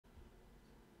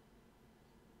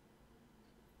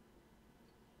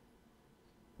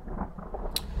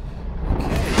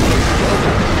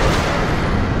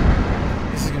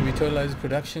totalized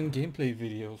production gameplay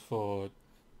video for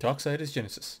Darksiders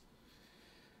Genesis.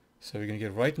 So we're going to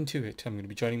get right into it. I'm going to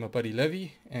be joining my buddy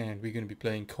Levy, and we're going to be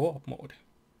playing co-op mode.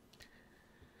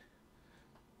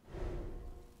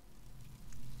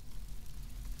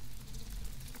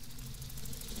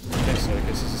 Okay, so I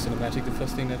guess this is cinematic, the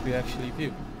first thing that we actually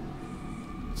view.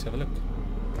 Let's have a look.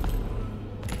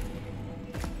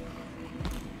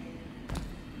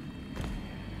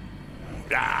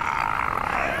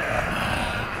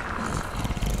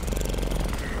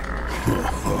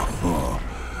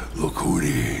 Look who it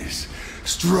is.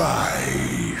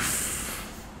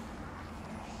 Strife.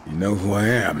 You know who I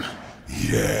am?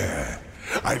 Yeah.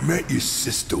 I met your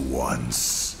sister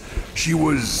once. She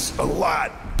was a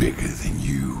lot bigger than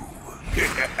you.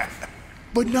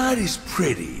 But not as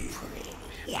pretty.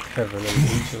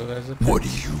 What do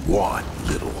you want,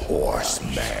 little horse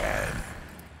man?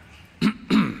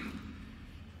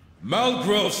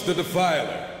 Malgros the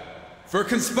Defiler, for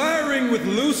conspiring with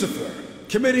Lucifer,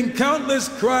 committing countless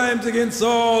crimes against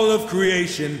all of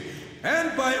creation,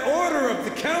 and by order of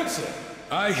the Council,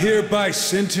 I hereby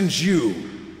sentence you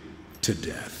to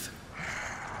death.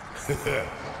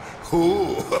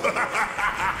 Who?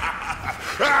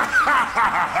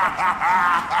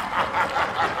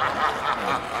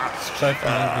 Strife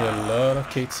reminds me a lot of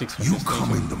Kate 6. You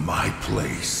come into my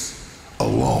place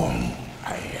alone,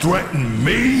 threaten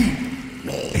me,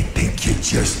 and think you're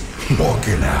just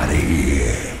walking out of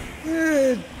here.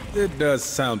 It does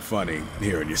sound funny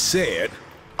hearing you say it.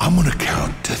 I'm gonna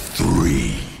count to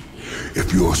 3.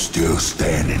 If you're still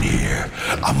standing here,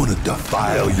 I'm gonna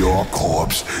defile your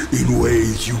corpse in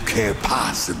ways you can't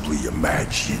possibly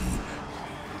imagine.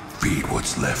 Feed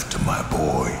what's left to my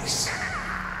boys.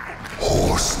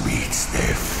 Horse meat's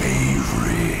their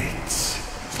favorite.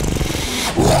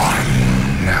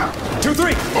 1, 2,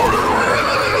 3!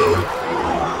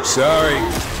 Sorry.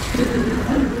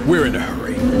 We're in a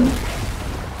hurry.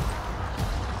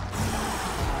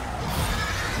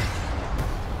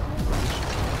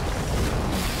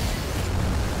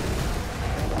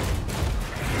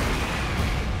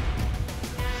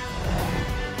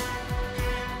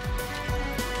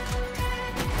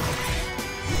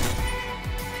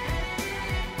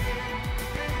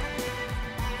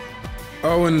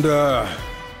 Oh, and,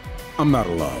 I'm not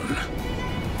alone.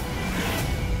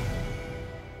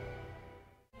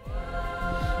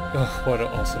 Oh, what an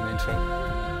awesome intro.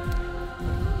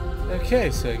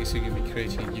 Okay, so I guess you're going to be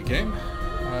creating a new game.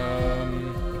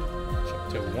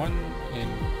 Chapter 1,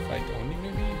 invite only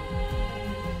maybe?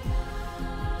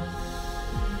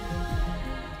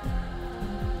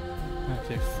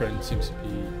 Okay, friend seems to be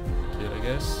good, I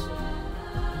guess.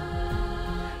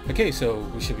 Okay, so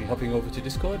we should be hopping over to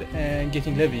Discord and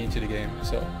getting Levy into the game,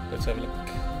 so let's have a look.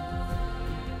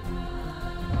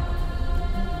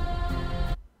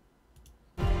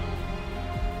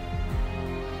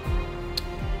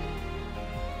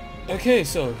 Okay,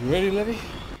 so you ready, Levy?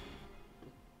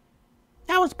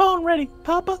 I was born ready,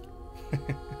 Papa.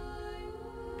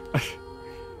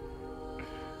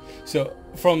 So,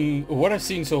 from what I've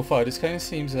seen so far, this kind of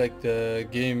seems like the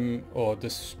game or the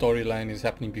storyline is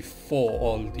happening before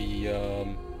all the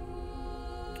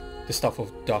stuff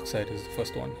of Darksiders, the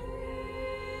first one.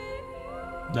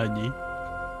 Nani?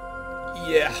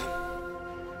 Yeah.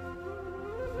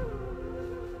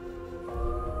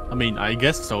 I mean, I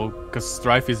guess so, because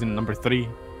Strife is in number 3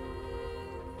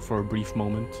 for a brief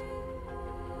moment.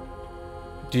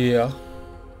 Yeah.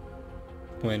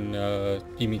 When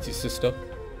he meets his sister,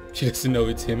 she doesn't know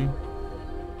it's him.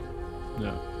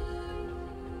 Yeah.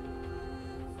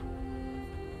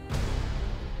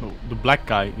 Oh, the black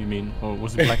guy, you mean? Or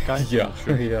was it black guy? Yeah,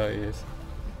 Sure. yeah, he is.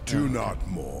 Do not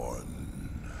mourn.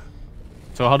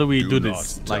 So how do we do Do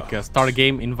this? not Like start a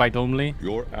game, invite only?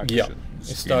 Your Yeah. actions.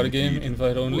 Start a game, indeed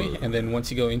invite only, were and then once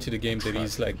you go into the game, there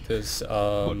is like this,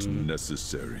 but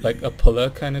necessary. like a pillar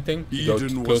kind of thing. You go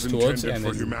Eden close was towards, intended and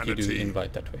for then you do humanity, the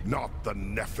invite that way. not the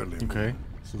Nephilim. Okay.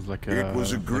 So it's like It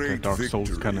was a like great Dark Souls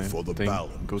victory kind of for the thing.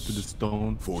 balance. Go to the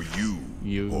stone, For you,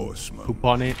 you horseman. poop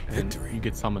on it, and Victory. you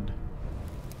get summoned.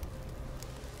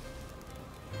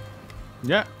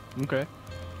 Yeah, okay.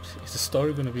 Is the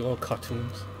story gonna be all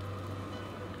cartoons?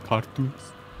 Cartoons?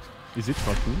 Is it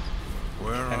cartoons?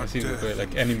 Where Kinda are seems death like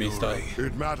and anime style. fury?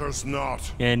 It matters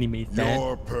not. Anime Your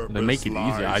that. purpose They make it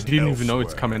easier. I lies didn't even know it's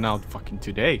elsewhere. coming out fucking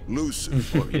today.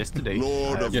 Lucifer, Or yesterday.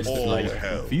 Lord I of was yesterday, all like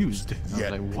hell, confused. I was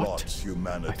yet like, what? plots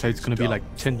humanity's I thought it's gonna be like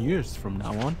downfall. 10 years from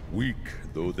now on. Weak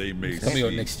though they may It's coming out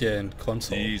seem, next year in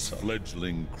console. these So.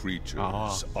 fledgling creatures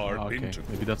are okay. integral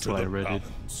Maybe that's to what I the read it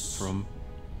balance. from.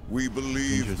 We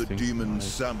believe the Interesting. demon Right.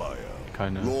 Samael,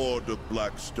 Kinda. Lord of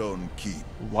Blackstone Keep,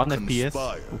 1 FPS.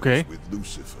 conspires Okay. with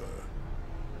Lucifer.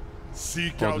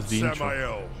 Seek Oh, out this is the intro.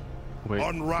 Samael. Wait, I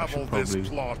Unravel should this probably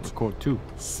plot. record too.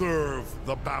 Serve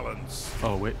the balance.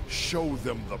 Oh wait. Show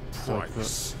them the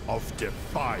price of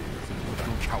defying the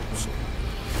council.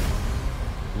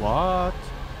 What?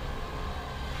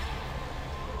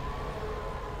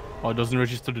 Oh, it doesn't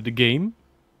register to the game?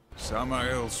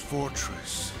 Samael's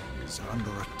fortress is under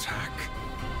attack.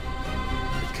 The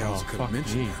Oh, council could fuck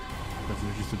mention me. that. Doesn't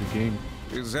register the game.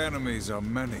 His enemies are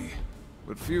many,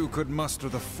 but few could muster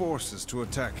the forces to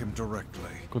attack him directly.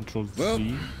 Control Well,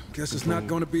 Z. guess it's not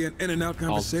going to be an in-and-out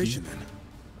conversation then.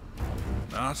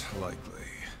 Not likely.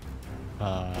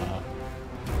 Well,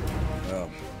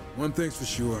 one thing's for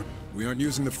sure. We aren't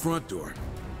using the front door.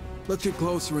 Let's get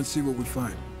closer and see what we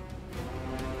find.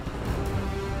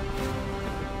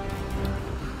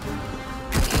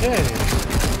 Okay.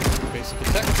 Basic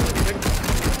attack. Perfect.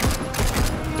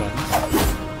 Done.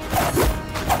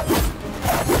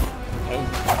 Oh.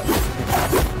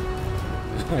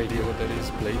 No idea what that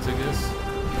is. Blades, I guess.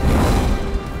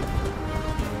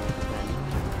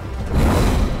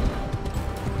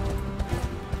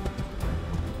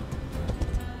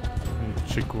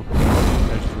 Check what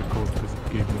I should record because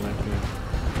it gave me like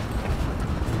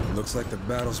a... Looks like the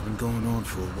battle's been going on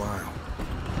for a while.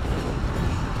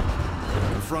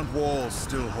 The front walls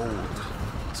still hold.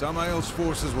 Samael's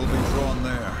forces will be drawn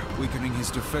there, weakening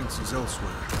his defenses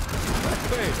elsewhere.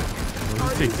 We'll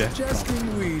take that.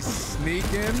 Suggesting we sneak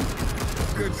in?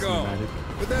 Good call. Cinematic.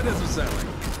 But that doesn't sound like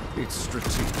it. It's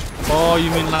strategic. Oh,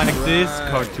 you mean like this? Right.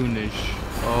 Cartoonish.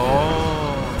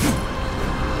 Oh.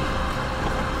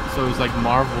 So it's like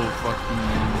Marvel fucking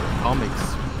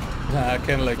comics. Nah,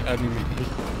 kind of like anime.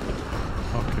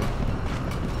 Okay.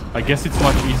 I guess it's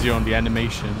much easier on the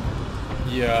animation.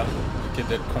 Yeah, get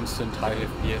that constant high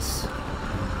FPS.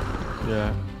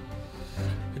 Yeah.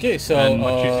 Okay, so And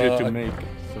much easier to make.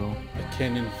 So I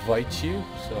can invite you,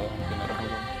 so I'm gonna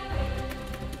hold on.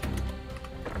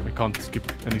 I can't skip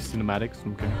any cinematics.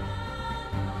 Okay.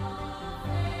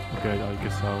 Okay, I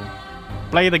guess I'll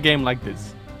play the game like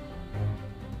this.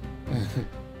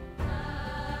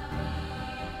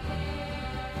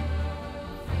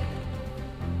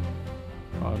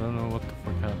 I don't know what the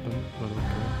fuck happened, but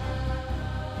okay.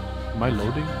 Am I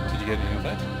loading? Did you get any of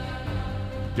that?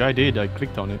 Yeah, I did. I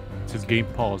clicked on it. It says game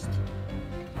paused.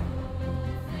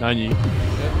 Nani? Yeah,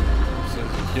 it says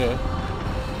it here.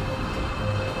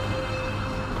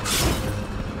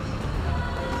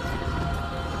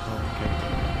 Okay.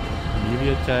 Melee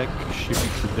attack,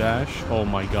 shift to dash. Oh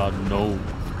my god, no.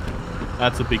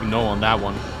 That's a big no on that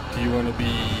one. Do you want to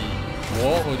be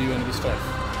war or do you want to be strife?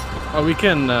 Oh, we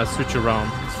can switch around.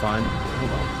 It's fine.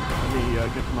 Hold on. Let me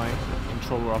get my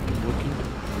controller up and working.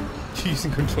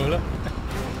 Using controller?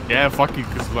 Yeah, fuck it,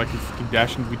 because like if you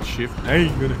dashing with shift,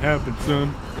 ain't gonna happen,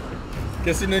 son.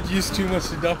 Guess you're not used too much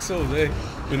to Dark Souls, eh?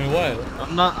 Been a while.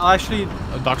 I'm not actually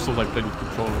Dark Souls. I played with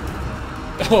controller.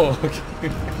 Oh, okay.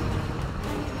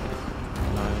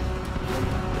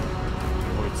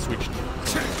 Oh, it switched.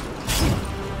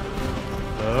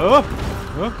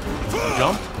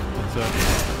 Jump. It's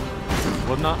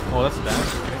what not? Oh, that's a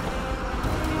dash.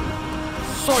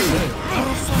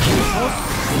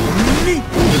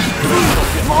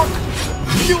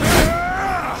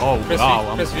 Oh Press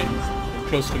wow! V, press V.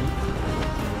 Close to me.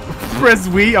 Press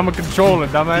V. I'm a controller,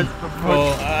 dumbass.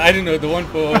 Oh, I don't know, the one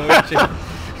for What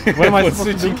am I for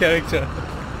supposed to switching do? character.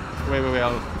 Wait.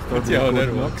 I'll Let's see how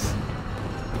that works.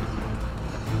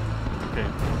 Okay.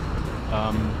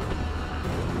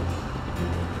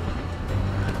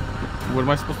 What am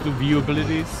I supposed to do? View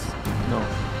abilities? No.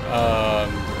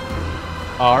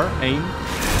 R, aim?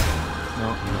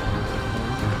 No.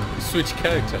 Switch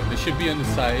character. They should be on the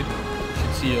side. You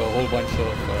should see a whole bunch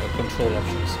of control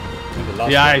options. In the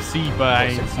last Yeah, one. I see, but I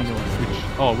ain't see no switch.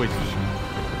 Oh, wait, switch.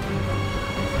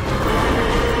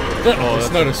 Oh,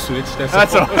 it's not a switch.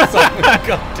 That's a a-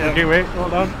 God damn. Okay, wait,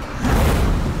 hold on.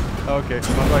 Okay,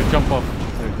 how do I jump off?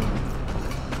 There we go.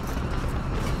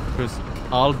 Because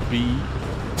I'll be...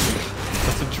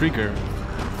 That's a trigger.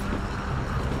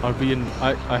 I'll be in...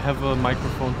 I have a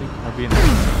microphone thing. I'll be in...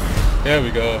 There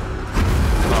we go.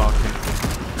 Oh, okay.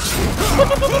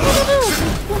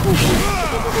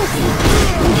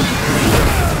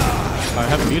 I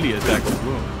have melee attack as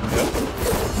well.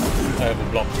 I have a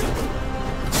block.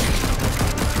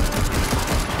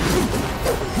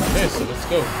 Okay, so let's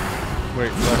go. Wait,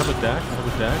 do I have a dash? I have a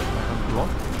dash? I have a block?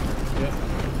 Yeah.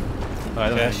 I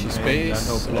don't Dashy have space.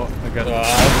 no block. I got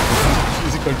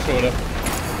Use a controller.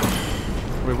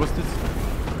 Wait, what's this?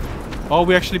 Oh,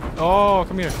 we actually... Oh,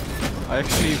 come here. I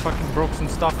actually fucking broke some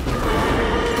stuff.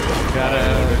 Gotta.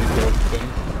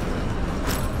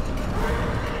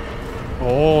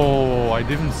 Oh, I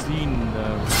didn't see.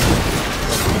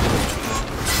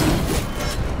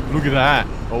 Look at that!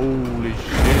 Holy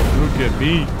shit! Look at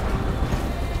me!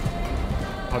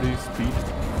 How do you speed?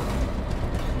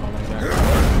 Oh, like that.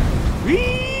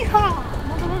 Wee-haw!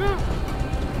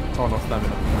 Oh, no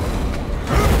stamina.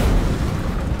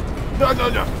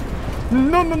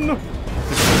 No!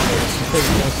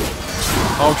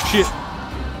 Oh shit!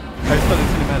 I started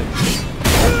cinematic.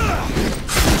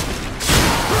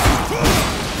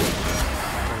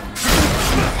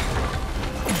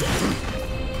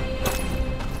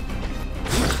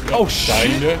 Oh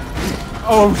shit!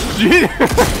 Oh shit!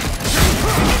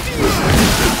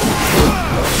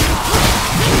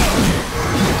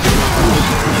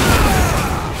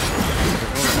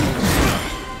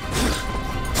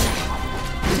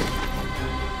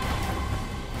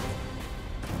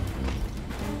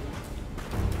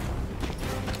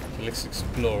 Let's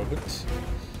explore a bit,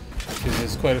 because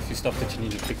there's quite a few stuff that you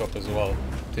need to pick up as well.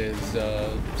 There's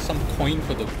some coin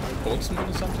for the boatsman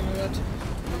or something like that.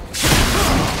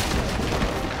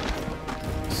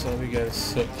 So we gotta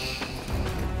search.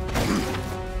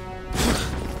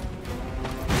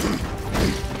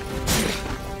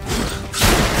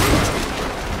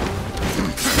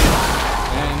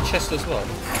 And chest as well.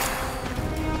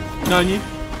 Nani?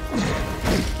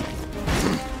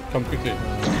 Come quickly.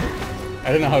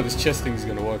 I don't know how this chest thing is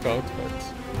gonna work out, but...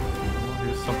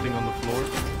 Here's something on the floor,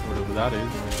 whatever that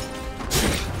is.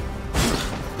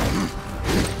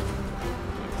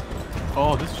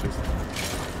 Oh, this chest.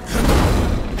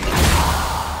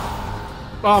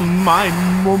 Oh, mine!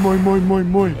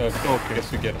 Moi. Okay,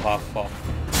 guess we get half off.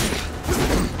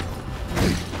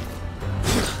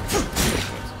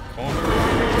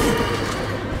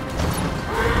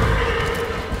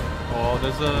 Oh,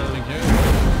 there's a...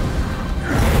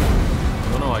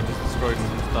 No, I just destroyed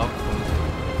some stuff.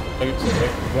 Okay, so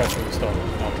that's where we started.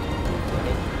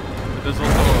 But there's also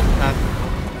a path.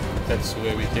 That's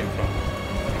where we came from.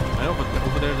 I know, but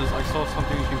over there, I saw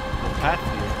something. A path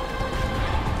here.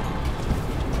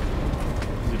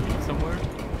 Does it lead somewhere?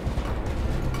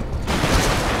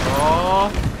 Oh,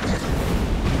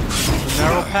 the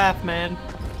narrow path, man.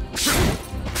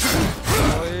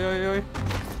 Oi.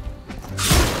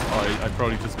 Oh, it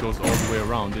probably just goes all the way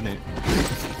around, didn't it?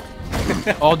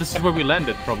 Oh, this is where we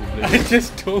landed, probably. I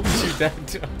just told you that.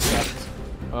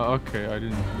 Okay, I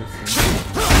didn't listen.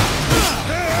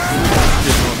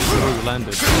 This is where we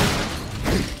landed.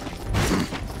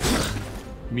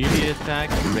 Melee attack,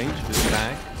 ranged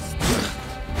attack.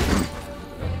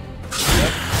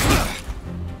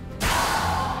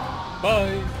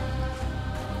 Bye.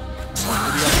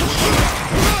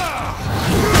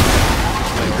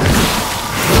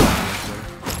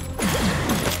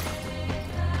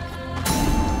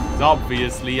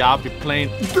 Obviously, I'll be playing.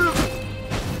 A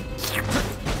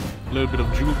little bit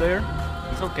of drool there.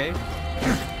 It's okay.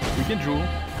 We can drool.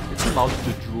 It's allowed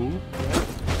to drool.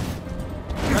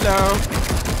 Hello.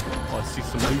 Oh, I see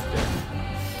some loot there.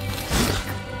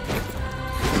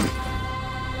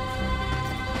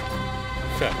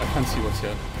 Crap, I can't see what's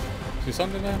here. Is there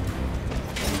something there?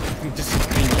 Just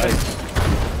green light.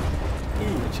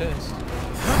 Ooh, a chest.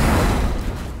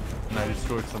 And I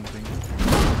destroyed something.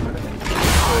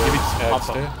 Maybe it's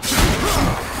Papa. There.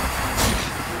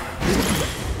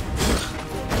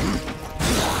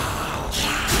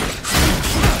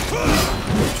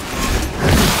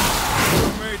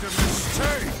 Made a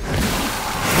mistake.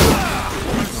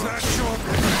 Was that your...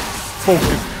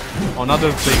 Focus on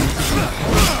other things.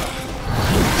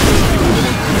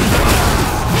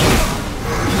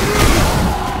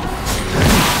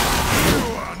 You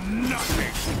are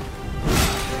nothing.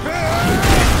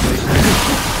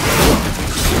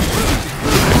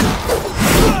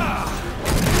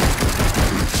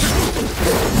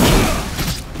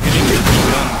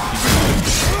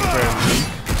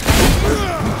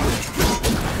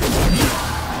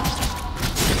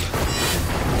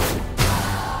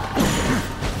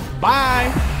 Bye!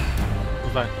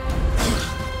 What's that?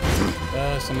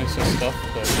 Some extra stuff,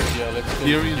 but yeah, let's go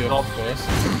Here here is not first.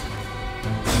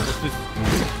 What's this?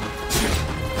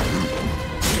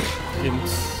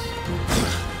 Hints.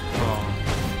 Oh.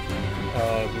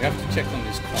 We have to check on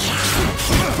this corner.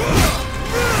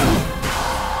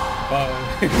 Bye.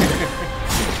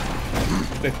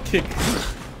 That kick.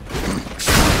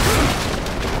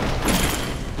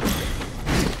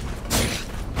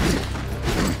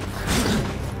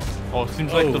 Oh, it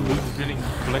seems like the loot is getting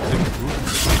collected in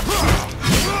groups.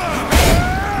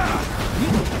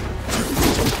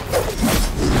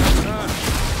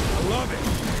 I love it.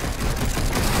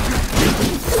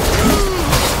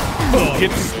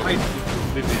 hit slightly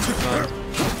with it.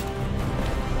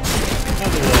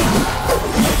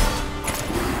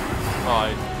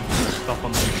 Alright, stop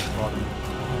on the bottom.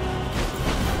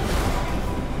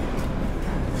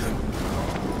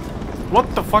 What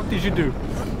the fuck did you do?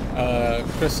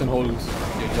 Press and hold your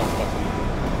jump button.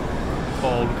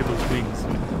 Oh, look at those wings.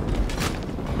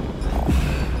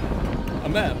 A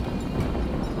map.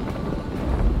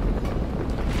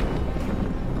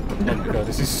 Oh my god,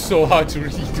 this is so hard to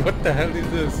read. What the hell is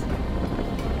this?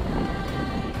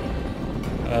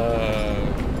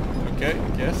 Okay, I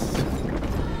guess.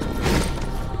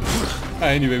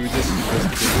 Anyway, we just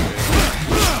investigate.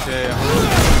 Yeah.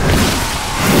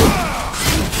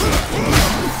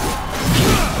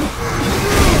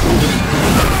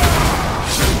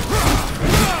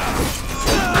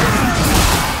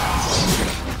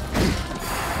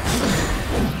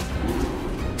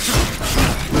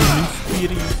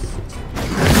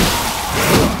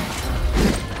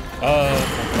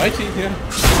 I'm fighting here.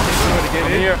 To get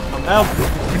in Here, I'm help.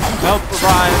 Help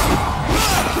arrive.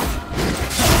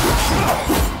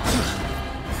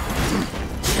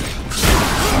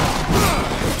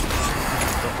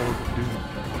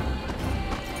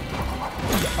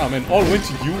 I mean, all went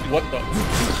to you. What the?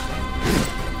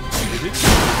 Did it?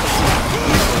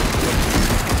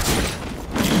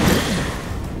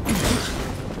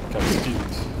 Got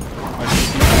stealed.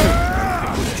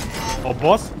 Oh,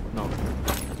 boss? No.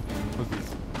 What's this?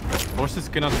 Horses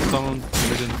cannot summon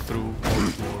hidden through all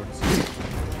swords.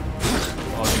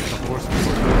 Oh, it's a horse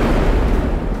sword.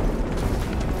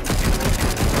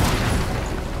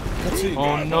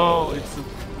 Oh no, it's a...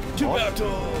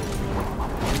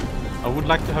 I would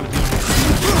like to have it.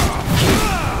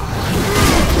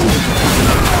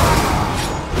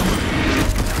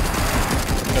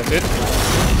 That's it?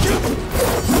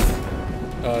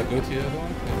 Go to the other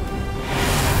one.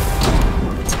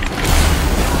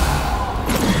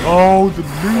 Oh, the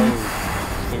loot!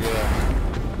 Oh, look at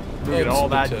that. Look at all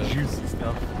that juicy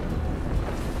stuff.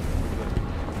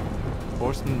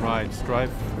 Horseman ride,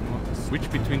 strife, switch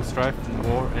between strife and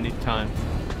war anytime.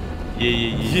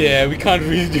 Yeah. We can't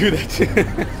really do that.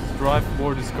 Strife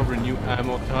war, discover new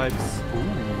ammo types. Ooh.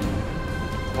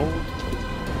 Hold.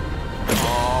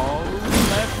 Oh,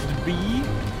 left B.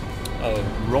 Oh,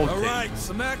 rotate. Alright,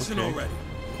 some action already.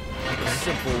 A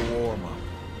simple warm-up.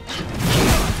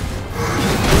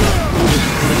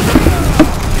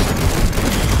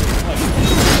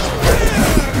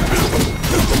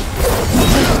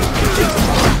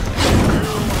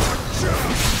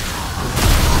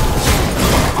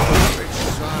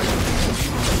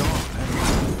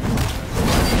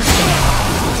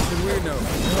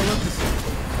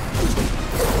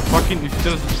 Fucking, if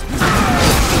there's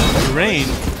terrain,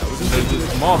 there's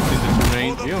just mobs in the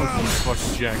terrain, you don't see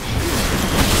fucking jack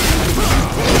shit.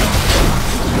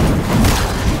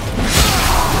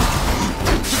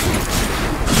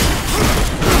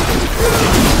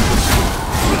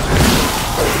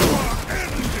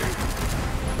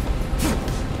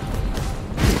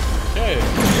 okay.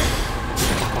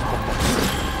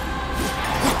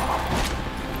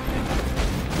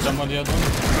 Jump on the other one.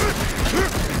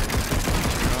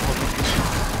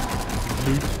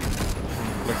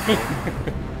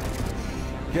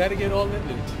 Gotta get all that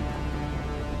loot.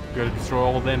 Gotta destroy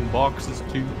all them boxes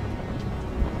too.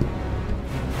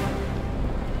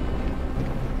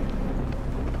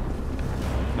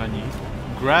 Nani?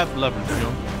 Grab lever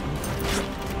jump.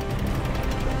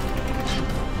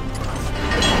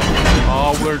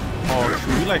 Oh,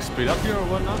 should we like split up here or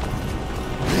whatnot?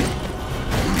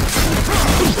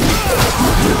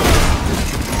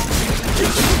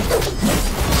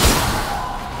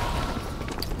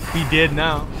 He dead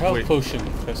now. Health Wait. potion.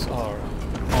 Press R.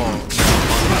 Oh.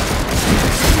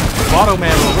 Bottle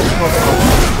man.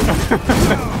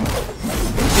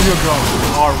 In your drum.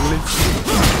 R, really?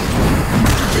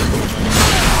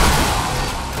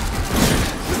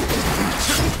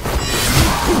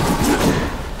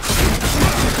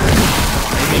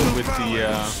 Aiming with the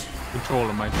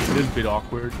controller might be a little bit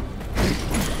awkward.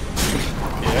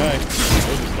 Yeah, I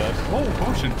noticed that. Oh,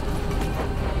 potion.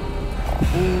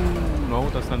 Ooh, no,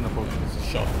 that's not the potion. It's a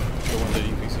shot. The one that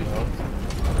increases your health.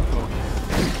 Oh.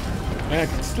 Man,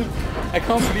 I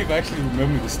can't believe I actually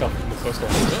remember the stuff from the first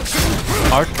one.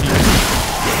 RT.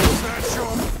 That's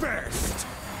your best.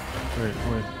 Wait.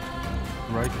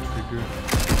 Right trigger.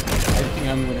 I think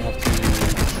I'm gonna have to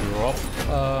drop.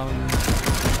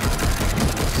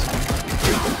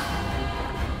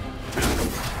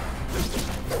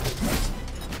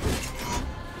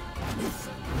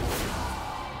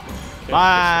 Okay,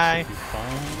 Bye. this should be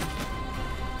fine.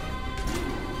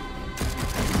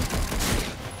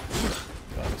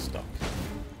 Got it stuck.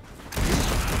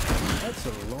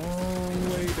 That's a long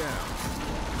way down.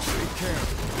 Be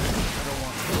careful. I don't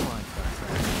want to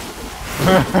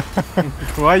climb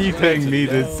back. Why are you telling me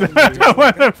this?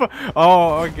 What the fu-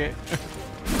 Oh, okay.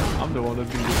 I'm the one that's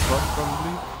doing this part,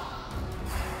 probably.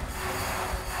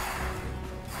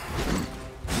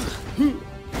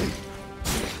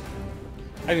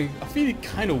 I mean, I feel it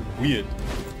kind of weird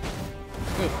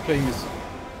playing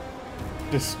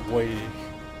this way,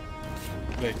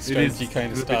 like strategy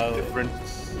kind of a bit style. different.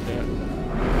 Yeah.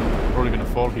 Probably gonna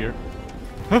fall here.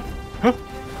 Huh? Huh?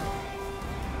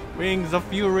 Wings of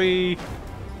Fury!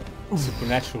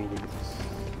 Supernatural wings.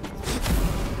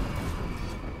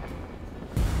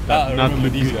 Not remember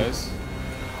look these good. guys.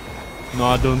 No,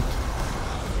 I don't.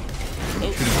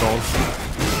 Oh. Shouldn't fall.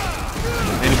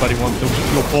 Anybody want to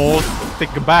your balls?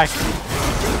 Take it back.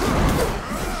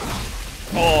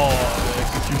 Oh, the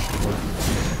execution.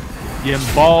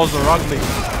 Yeah, balls are ugly.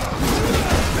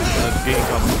 That's game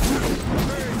coming.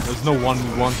 There's no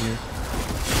 1v1 here.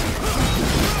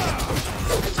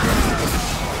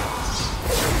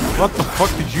 What the fuck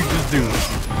did you just do?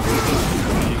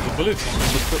 His ability.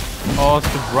 Oh, it's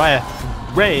the breath.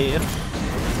 Breath.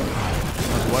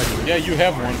 Yeah, you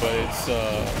have one, but it's I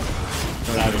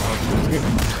don't know.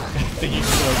 I think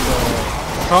it's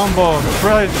like Combo,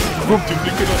 breath.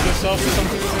 duplicate of yourself or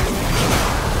something.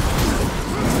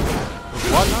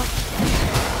 What now?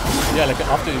 Yeah, like an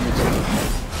after image.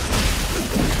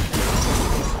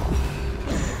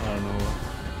 I don't know.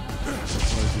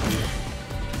 What does it do?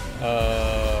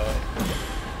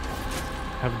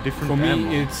 Have different For me,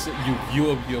 ammo. it's you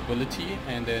view your ability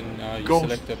and then you Ghost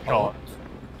select the power. shot.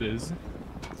 This.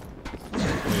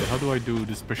 Wait, how do I do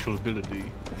the special ability?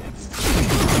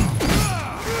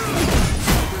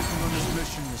 Everything on this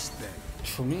mission is dead.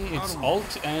 For me, it's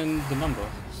Alt and the number.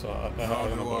 So I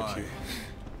don't know about you.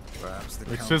 Perhaps the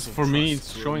It Council says for me, trusts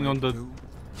it's we'll showing on make the- do.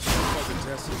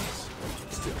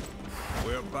 Still,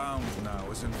 we're bound now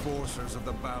as enforcers of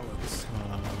the balance.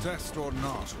 Test or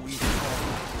not, we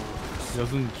follow.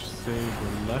 Doesn't say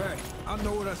the left. Hey, I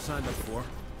know what I signed up for.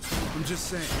 I'm just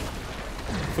saying.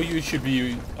 For you, it should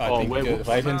be I Oh, think wait, the what?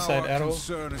 right hand Now side our arrow.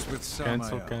 concern is with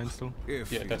Cancel, Samael. cancel.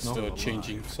 If Yeah, he's that's still the alive.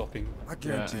 changing, swapping. I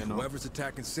guarantee Yeah, I know. whoever's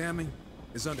attacking Sammy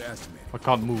is underestimated. I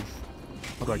can't move.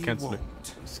 How do I We cancel it?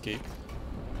 won't. Escape.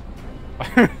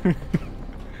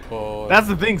 Or That's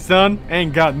the thing, son.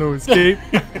 Ain't got no escape.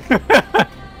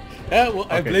 yeah, well,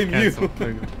 I blame cancel. you. There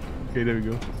we go. Okay, there we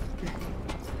go.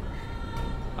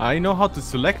 I know how to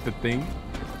select the thing.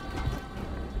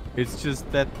 It's just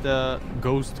that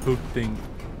ghost hook thing.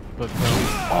 But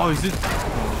oh, is it?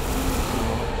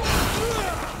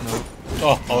 No.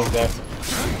 Oh, all of that.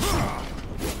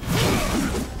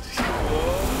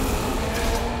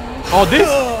 Oh, this?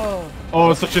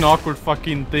 Oh, such an awkward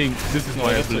fucking thing. This is No,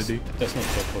 my that's ability. That's not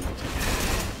your ability.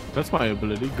 That's my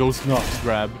ability. Ghost No.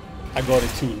 grab. I got it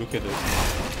too. Look at it.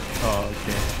 Oh,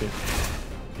 okay.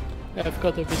 Shit. I've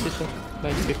got a visitor.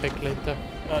 Might be back later.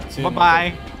 That's Bye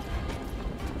bye.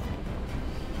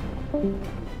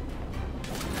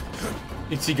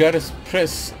 It's you gotta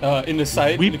press in the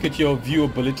side. Weep. Look at your view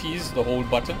abilities. The whole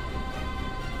button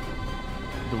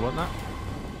The what now?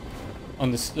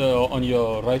 on this on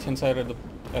your right hand side at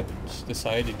the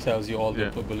side. It tells you all the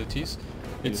Yeah. abilities.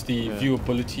 It's Yeah, the yeah. view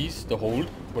abilities, the hold,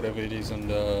 whatever it is on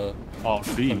the Oh,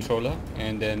 B. controller,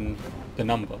 and then the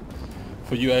number.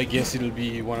 For you, I guess it'll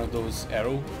be one of those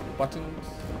arrow buttons.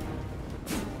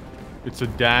 It's a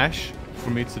dash. For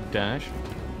me, it's a dash.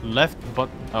 Left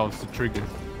button. Oh, it's the trigger.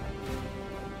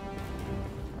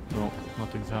 No,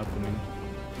 nothing's happening.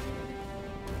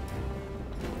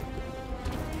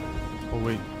 Oh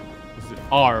wait, is it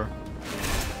R?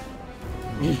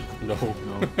 No. No.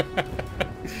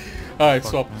 Alright,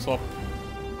 Fuck, swap, man. swap.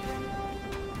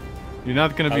 You're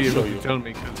not gonna be I'll able show to you. tell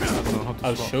me because I don't know how to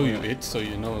I'll swap. show you it so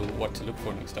you know what to look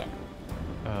for next time.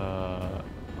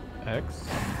 X?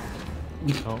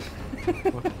 No.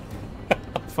 What?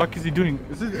 Fuck is he doing?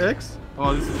 Is it X?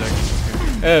 Oh, this is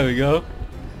X. There we go.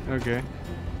 Okay. Okay.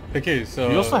 Okay, so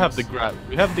We also have the grab.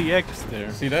 We have the X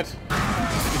there. see that?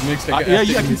 It makes like Yeah, a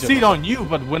yeah, I can image see of it on you,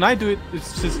 but when I do it,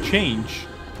 it's just change.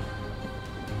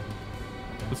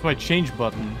 That's my change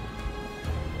button.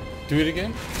 Do it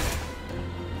again.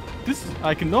 This is,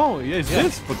 I can know, yeah, it's Yeah.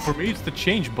 this, but for me it's the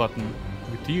change button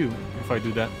with you if I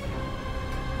do that.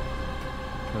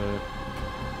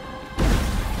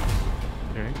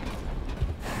 Okay.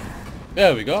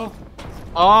 There we go.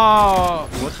 Ah,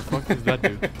 what the fuck does that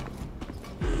do?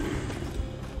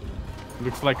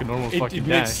 Looks like a normal It fucking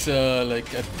makes dash.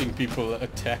 like I think people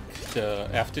attack the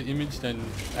after image then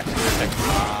actually attack.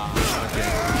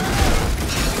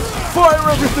 Fire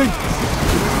everything!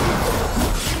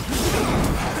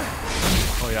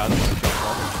 yeah, I don't want to jump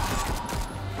off.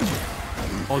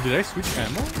 Oh, did I switch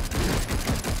ammo?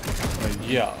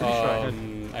 Yeah, Pretty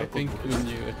sure I think when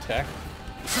you attack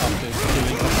after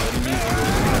killing some enemies, you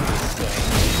have this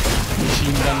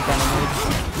machine gun kind of mode.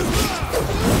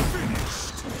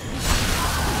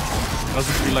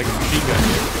 Doesn't feel like a machine gun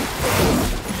here.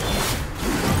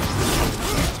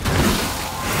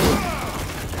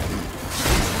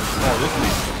 Oh, this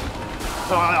thing.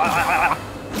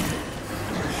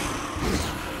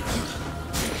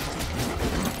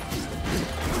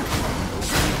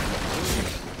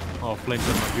 Oh, flames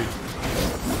are not good.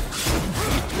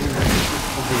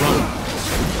 Overrun.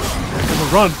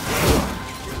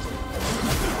 Overrun.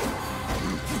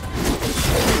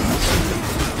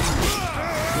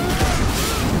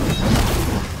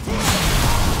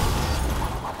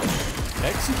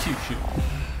 Execution.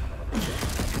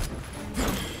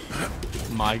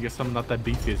 I guess I'm not that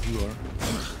beefy as you are.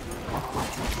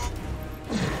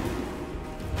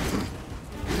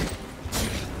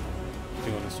 Do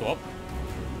you want to swap?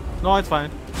 No, it's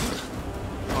fine.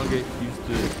 I'll get used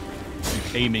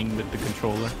to aiming with the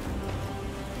controller.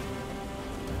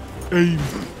 Aim!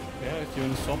 Yeah, if you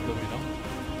want to swap, let me know.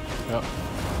 Yeah.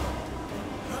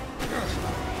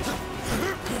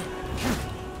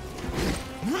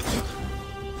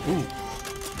 Ooh.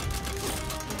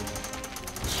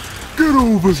 Get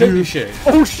over Shady shade.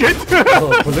 Oh shit!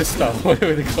 Oh, ballista,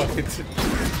 whatever they call it.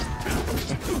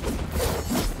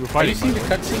 We're Have fighting. you seen the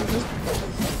cutscene too?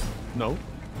 No.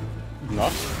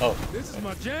 Not? Oh. This is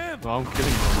my jam. No, I'm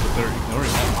kidding them, but they're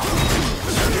ignoring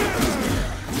that.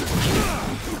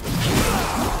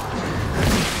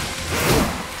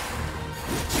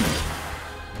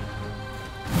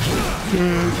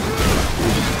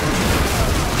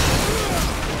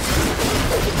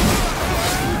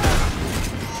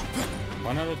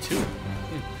 One out of two.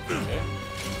 Okay.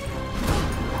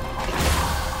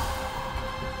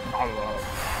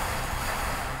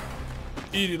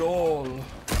 Eat it all.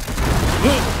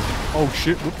 Oh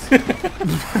shit, whoops.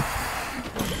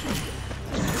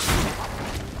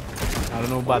 I don't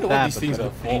know about that, these but things that's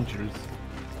are for. dangerous.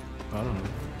 I don't know.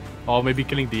 Oh, maybe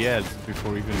killing the ads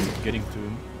before even getting to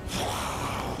him.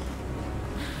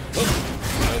 Good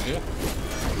idea.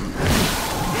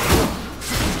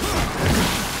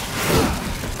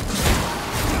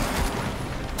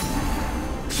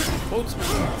 Boatsman.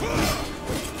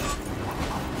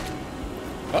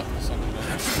 Oh, something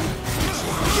else.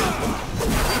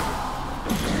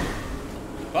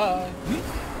 Bye.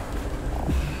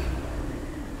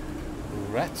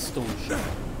 Ratstone shot.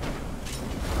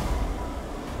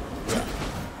 Yeah.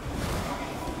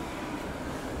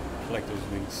 I like those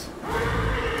wings.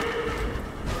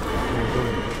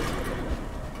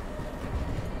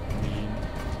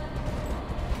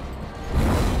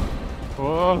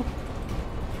 Oh,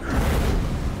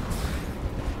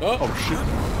 Oh, shit.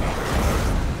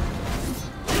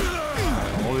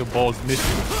 All your balls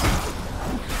missing.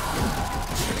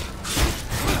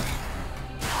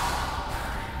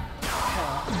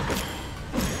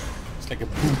 it's like a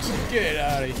boot. Get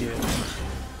out of here.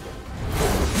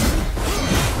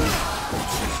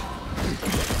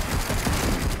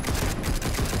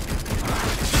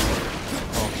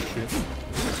 Oh shit.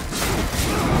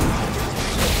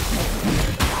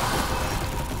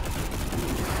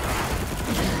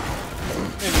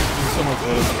 So much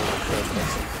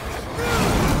better.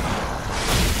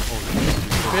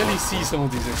 Barely see some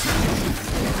of these executions.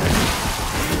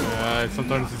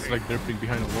 Sometimes it's like drifting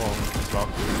behind a wall. It's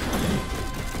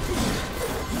awkward.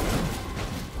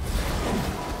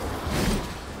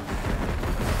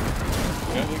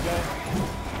 The other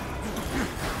guy.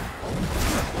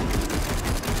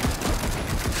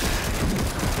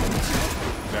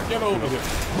 Get over here.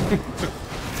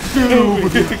 Get over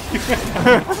here.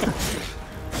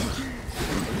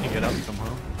 Can get up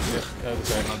somehow. Yeah,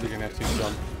 that's right. We're gonna have to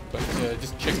jump. But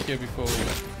just check here before we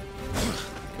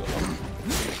go up.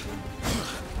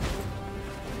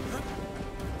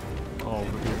 Oh,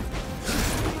 over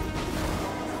here.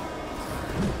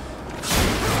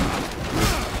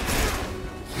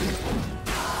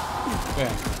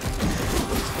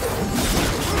 Bam.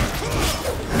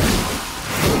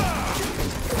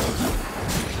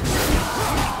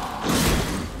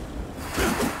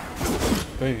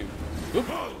 Bam. Oop.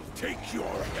 I'll take your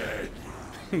head.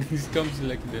 This comes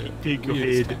like the Take your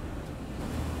weirdest head. time.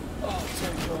 I'll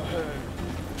take your head.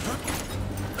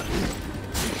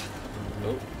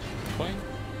 Oh, fine.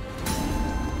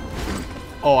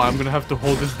 Oh, I'm gonna have to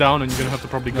hold this down and you're gonna have to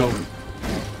probably go.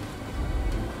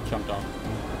 Jump down.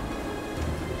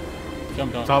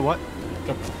 Jump down. So what?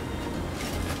 Jump.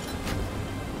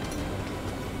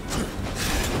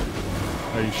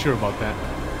 Are you sure about that?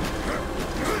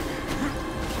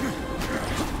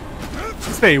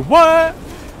 Say what?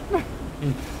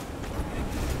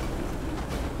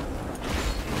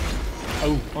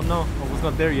 Oh no, I was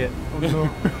not there yet. Oh no.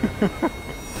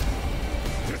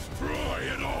 Destroy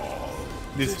it all.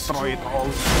 Destroy it all.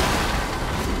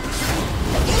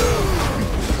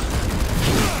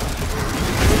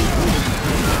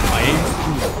 My aim's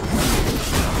too low.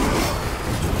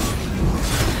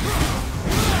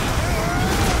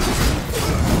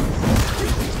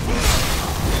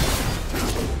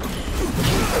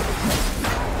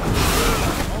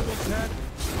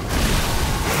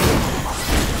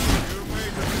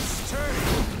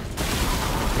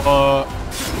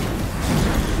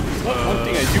 One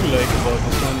thing I do like about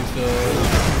this one is the...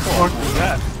 What was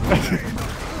that?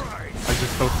 I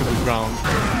just fell to the ground.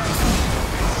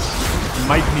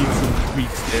 Might need some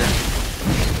tweaks there.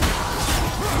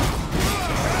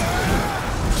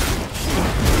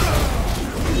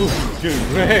 Ooh, dude,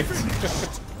 wrecked!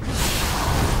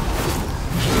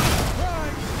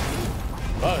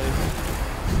 Bye!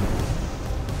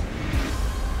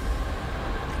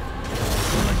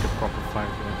 Like a proper fight,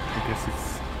 I guess it's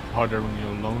harder when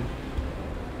you're alone.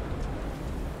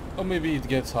 Or maybe it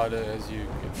gets harder as you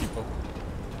get people.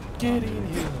 Get in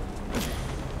here!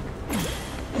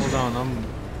 Hold on,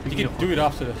 You can do it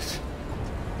after that.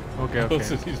 Okay, okay.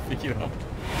 Also, he's picking up.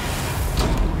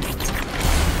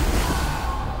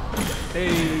 Hey,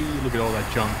 look at all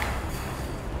that junk.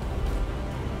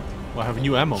 Well, I have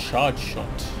new ammo. Charge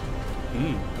shot.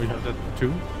 We have that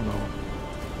too? No.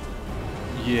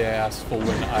 Yeah, as for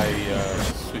when I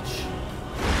switch.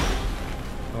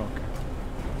 Okay.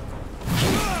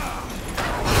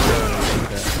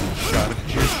 Charge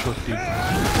shot.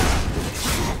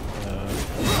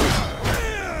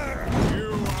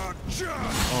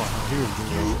 Oh, here we go.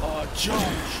 You are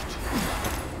charged.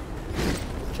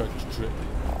 Charge drip.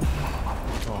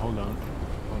 Oh, hold on.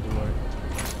 How do I...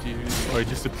 Oh, it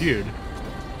just appeared.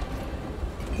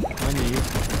 I need...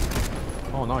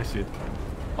 Oh, now I see it.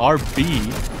 RB.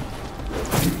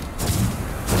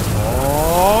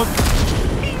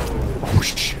 Oh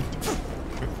shit.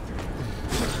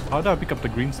 How do I pick up the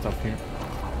green stuff here?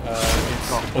 It's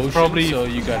potion, probably... so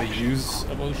you gotta use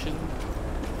a potion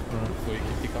before you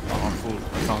can pick up. Oh, full. I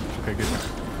found. Okay, good.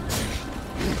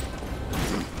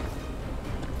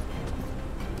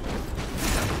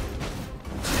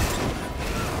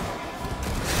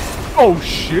 Oh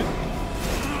shit!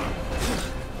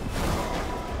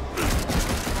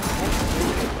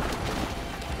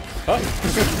 Oh!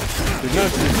 Did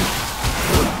not see.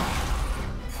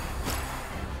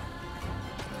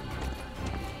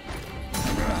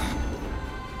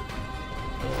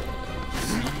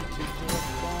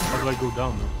 How do I go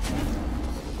down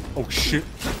though? Oh shit!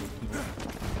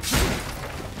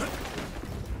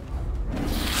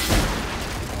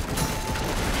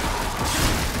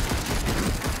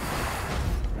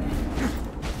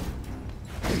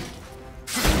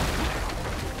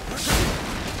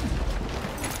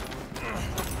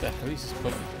 The hell is this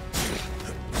button?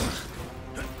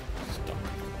 Stop.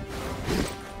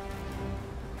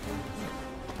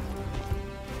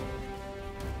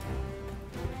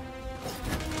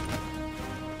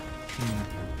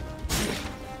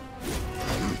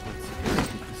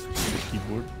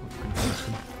 Keyboard. What's gonna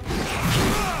happen?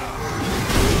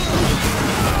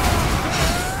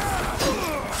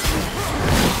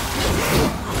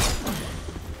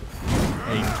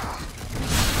 Aim.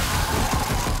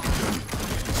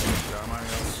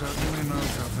 Certainly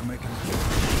knows how to make him.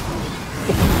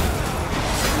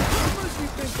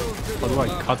 How do I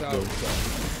cut though?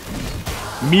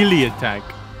 Melee attack.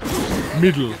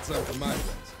 Middle.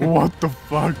 What the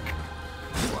fuck?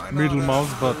 Middle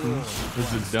mouse button.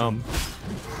 This is dumb.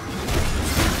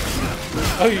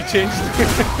 Oh, you changed.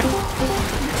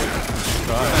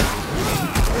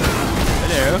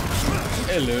 Hello.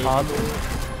 Hello.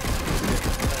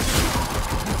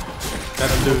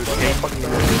 That's the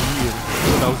year.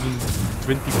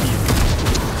 2020 feet.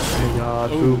 Oh my god,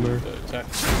 Oh, boomer. attack.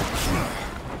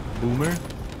 Boomer?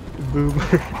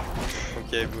 Boomer.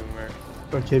 Okay, boomer.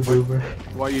 Okay, boomer.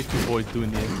 Why are you two boys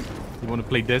doing this? You wanna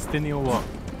play Destiny or what?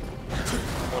 I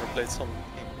wanna play some.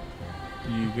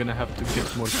 You're gonna have to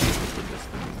get more people for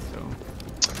Destiny, so...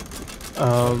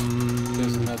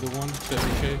 There's another one.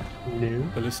 70k. No.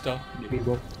 Ballista. Maybe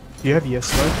well. Do you have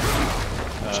yes left?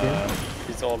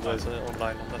 He's always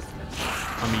online on Destiny.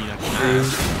 I mean, I can...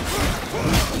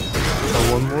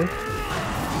 One more?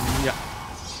 Yeah.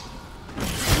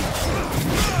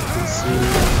 Let's see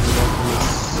what this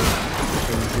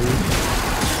can do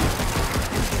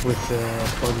with the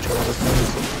bunch of other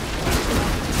things.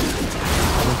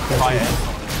 Fire.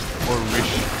 Or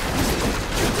Rish.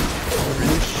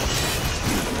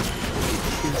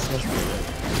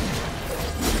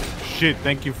 Shit,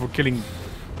 thank you for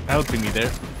helping me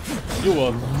there. You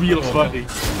are Real funny.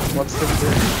 What's the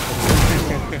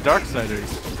word? Darksiders.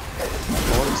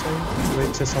 What is it?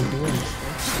 Wait, say something else.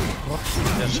 What?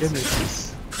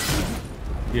 Genesis.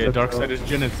 Yeah, But, Darksiders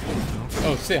Genesis. No?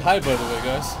 Oh, say hi by the way,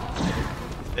 guys.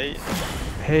 Hey,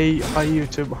 Hey, hi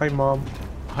YouTube, hi mom.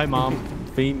 Hi mom,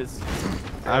 famous.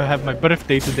 I have my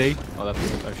birthday today. Oh, that's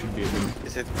what I should be doing.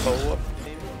 is it co-op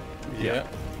team? Yeah.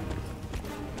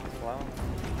 Wow.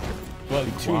 Well,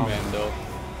 two Wow. men though.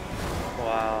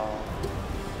 Wow.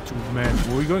 Man,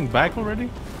 were we going back already?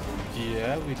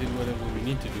 Yeah, we did whatever we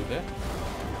need to do there.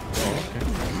 Oh, okay.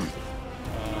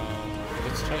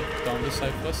 Let's try down this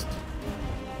side first.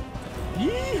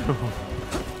 Yeah.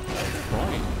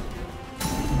 Fine.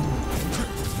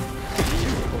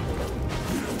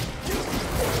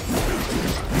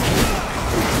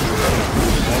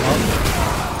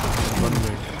 Run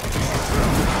away.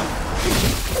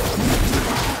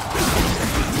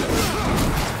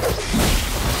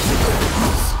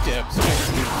 Steps next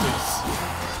to me, please.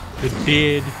 The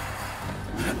dead.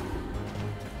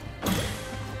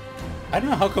 I don't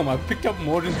know how come I picked up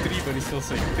more than 3, but it's still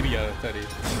saying 3 out of 30.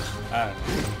 Ah,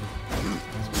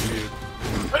 it's weird.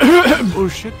 Oh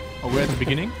shit. Oh, we're at the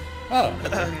beginning? Oh,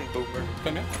 Boomer.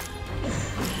 come here.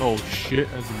 Oh shit,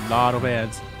 there's a lot of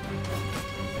ads.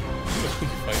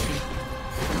 Fighting.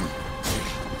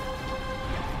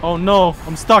 Oh no,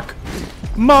 I'm stuck.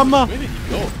 Mama! Where did he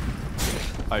go?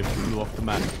 I flew off the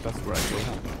map. That's where I go.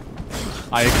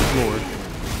 I explored.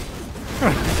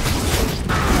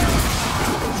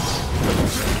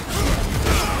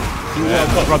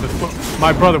 Yeah,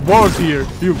 my brother was here.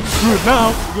 You screwed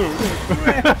now.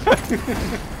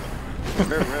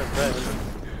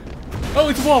 Oh,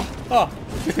 it's Wolf! Ah!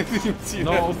 Didn't see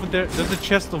No, that. over there. There's a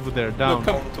chest over there. No, Down.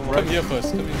 come here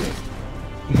first. Come here first.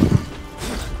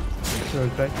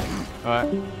 Okay.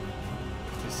 Alright.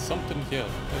 There's something here.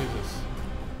 What is this?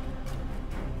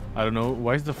 I don't know.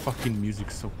 Why is the fucking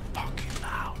music so fucking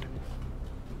loud?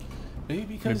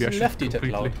 Maybe because Maybe I you should left it at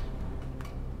completely- loud.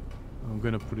 I'm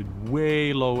gonna put it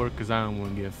way lower because I don't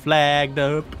want to get flagged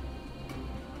up.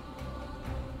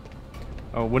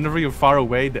 Oh, whenever you're far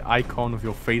away, the icon of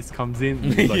your face comes in.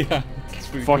 And it's like Yeah, it's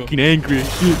pretty fucking angry and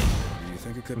shit. You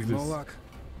think it could be Who's this? Moloch?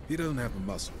 He doesn't have a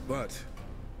muscle, but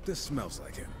this smells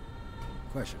like him.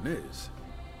 Question is,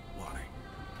 why?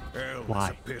 Hell Why?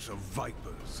 is a pit of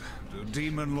vipers. Do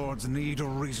demon lords need a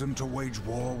reason to wage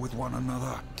war with one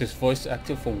another? This voice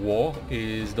actor for War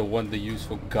is the one they use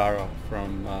for Gaara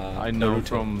from I know Naruto.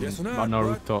 from Yes or not,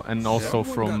 Naruto and also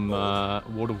Someone from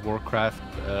got World of Warcraft.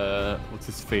 What's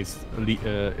his face?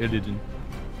 Illidan.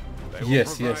 They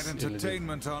Yes, will provide yes,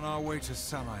 entertainment on our way to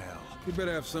Samael. You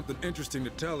better have something interesting to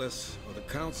tell us, or the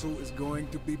council is going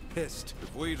to be pissed.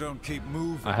 If we don't keep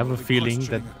moving, I have a we'll be feeling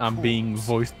that questioning a I'm being corpse.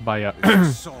 voiced by a His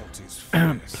assault is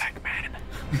fierce. black man.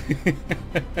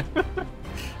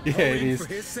 Yeah, it is. For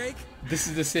his sake? This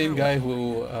is the same guy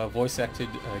who voice acted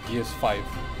Gears 5.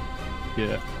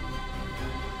 Yeah.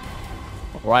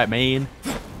 Alright, man.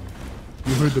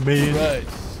 You heard the man. Right.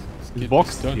 His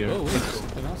box done. here. Oh, wait, there's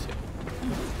something else here.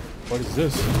 What is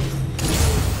this?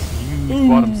 Huge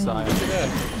bottom side. Look at that.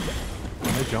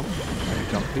 Can I jump? Can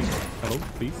I jump, please? Hello,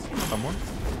 please? Someone?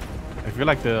 I feel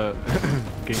like the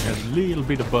game has a little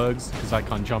bit of bugs because I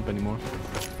can't jump anymore.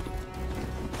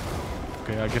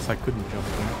 Okay, I guess I couldn't jump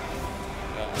then.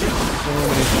 So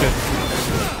many chests.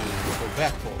 Go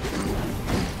back for.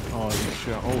 Oh,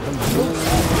 shit. Oh,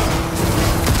 hello.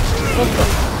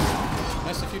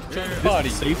 Nice of you to join the party.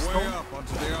 Safe Way zone? up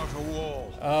onto the outer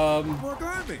wall. More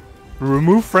gladly.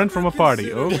 Remove friend from a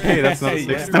party. Okay, that's not a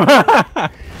safe zone.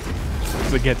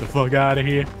 So get the fuck out of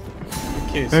here.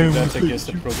 Okay, so that's I guess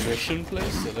the progression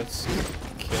place. So let's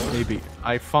kill. Maybe.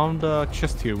 I found a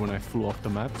chest here when I flew off the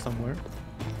map somewhere.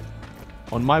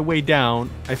 On my way down,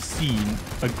 I've seen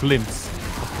a glimpse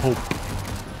of hope.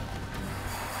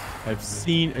 I've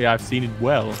seen it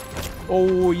well.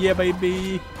 Oh yeah,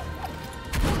 baby.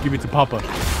 Give it to Papa.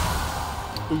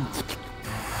 Ooh.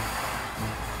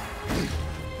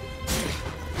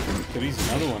 There is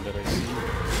another one that I see.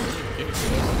 Okay,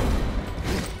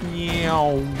 so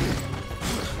Meow.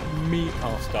 Me.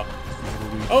 Oh, stop.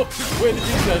 Oh, where did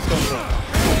these guys come from?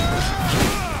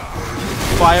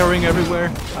 firing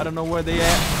everywhere. I don't know where they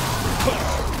at.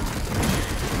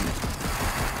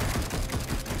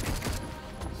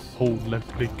 Hold left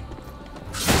click.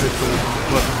 Triple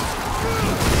button.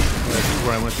 That's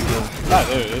where I want to go. Ah,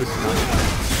 there it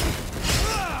is.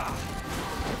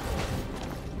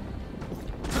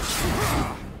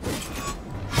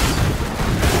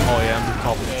 Oh yeah, I'm the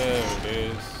top. There it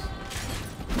is.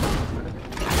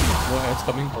 More ads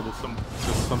coming. Oh, there's some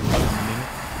coming.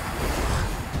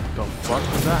 The fuck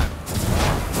was that?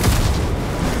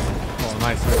 Oh,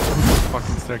 nice.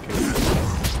 Fucking staircase.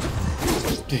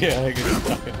 Yeah, I get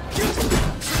stuck.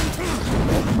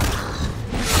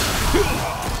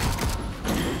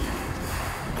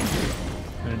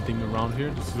 Anything around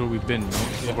here? This is where we've been, no?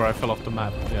 This is where I fell off the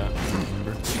map. Yeah,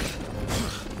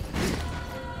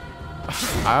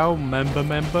 I remember. I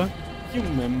remember. You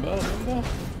remember?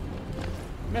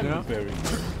 Yeah. Very.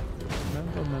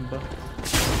 Remember.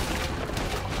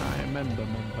 I remember.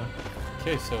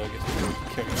 Okay, so I guess we'll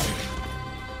carry on.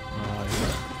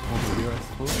 Yeah. Over here, I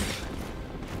suppose.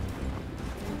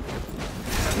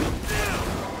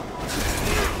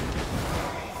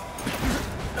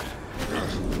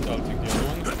 I'll take the other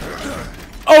one.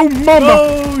 Oh, mama!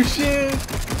 Oh, shit!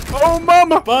 Oh,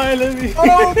 mama! Bye, Levy!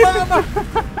 Oh, mama!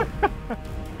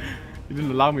 You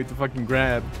didn't allow me to fucking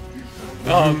grab.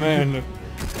 Oh, man.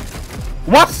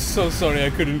 What? So sorry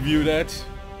I couldn't view that.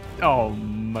 Oh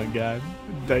my god.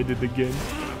 I did it again.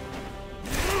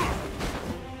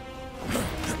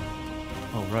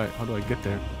 Oh, right. How do I get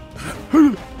there?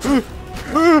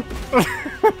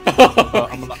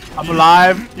 I'm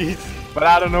alive, but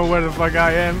I don't know where the fuck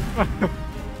I am.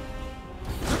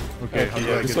 Okay, how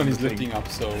do I this get one to is the thing? lifting up,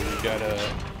 so we gotta...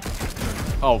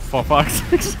 Oh, for fuck's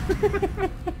sake.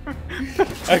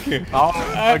 Okay. Oh my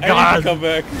I need god. to come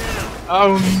back.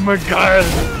 Oh my god.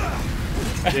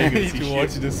 I need to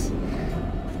watch this.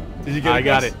 Did you get it? I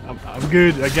got it. I'm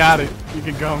good. I got it. You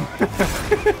can come.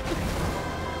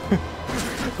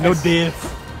 No death.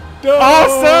 No!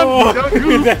 Awesome! You don't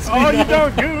goof. That's me Oh, you now.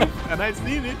 don't goof. And I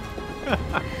seen it.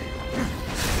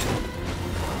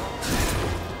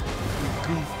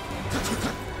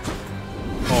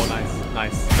 Oh, nice.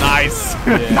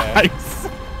 Yeah. Nice.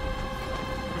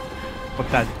 But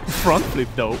that front flip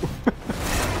though.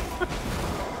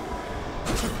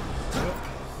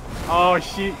 Oh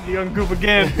shit, you gonna goof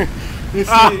again. He's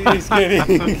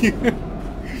getting...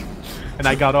 And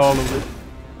I got all of it.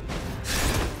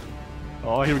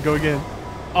 Oh, here we go again.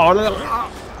 Oh,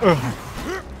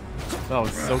 that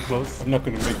was so close. I'm not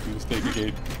gonna make the mistake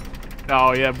again.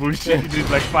 Oh yeah, bullshit. You did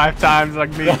it like 5 times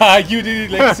like me. You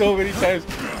did it like so many times.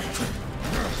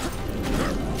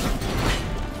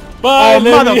 Oh, Bye,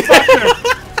 Levy. motherfucker!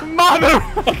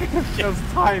 Motherfucker! It was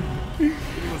time. It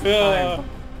was time.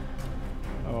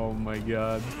 Oh my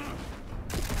god.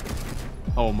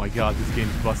 Oh my god, this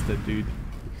game's busted, dude.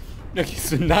 Okay,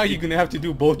 so now you're gonna have to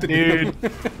do both of Dude,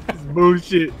 them. it's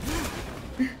bullshit.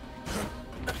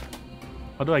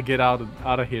 How do I get out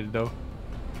of here though?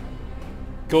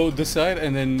 Go this side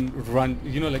and then run.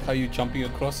 You know, like how you're jumping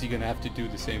across, you're gonna have to do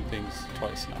the same things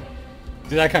twice now.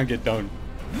 Dude, I can't get down.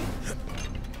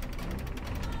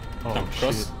 Oh Jump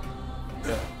across. shit.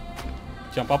 Yeah.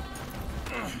 Jump up.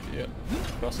 Yeah.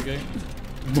 Cross again.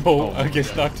 No, Oh I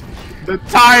guess not. The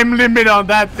time limit on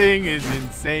that thing is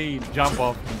insane. Jump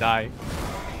off and die.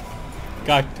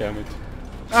 God damn it.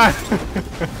 I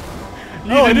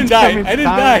didn't die. I didn't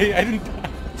die. I didn't die.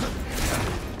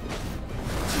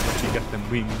 She got them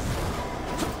wings.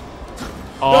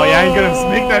 Oh yeah, you're gonna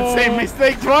make that same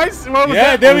mistake twice? What was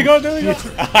Yeah, that? there we go, there we go.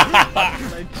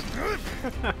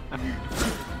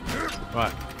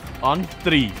 Right, on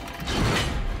 3.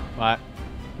 Right,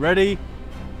 ready?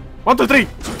 1, 2, 3.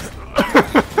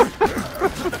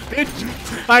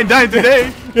 Bitch, I ain't dying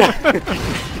today.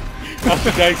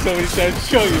 After dying so many times,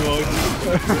 show you won't.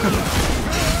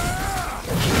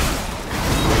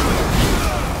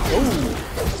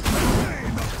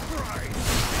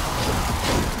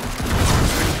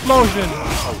 Explosion!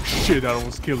 Oh shit, that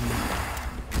almost killed me.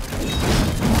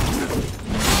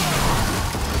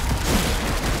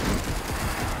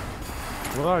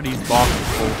 What are these boxes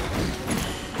for?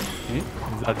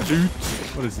 Is that loot?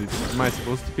 What is it? Am I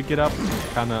supposed to pick it up?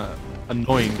 Kinda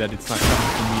annoying that it's not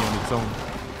coming to me on its own.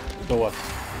 The what?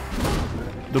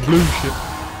 The blue shit.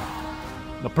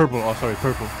 The purple, oh sorry,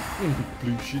 purple.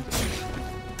 Blue shit.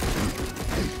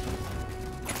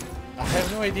 I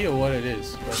have no idea what it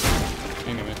is, but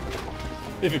anyway.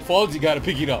 If it falls, you gotta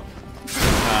pick it up.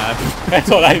 That's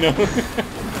all I know.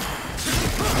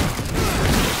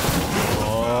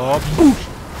 Oh, boosh!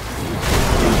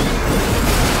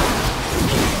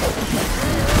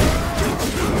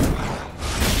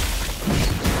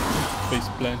 Face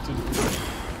planted.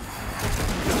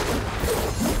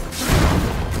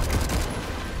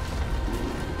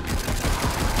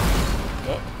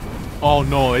 Oh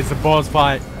no, it's a boss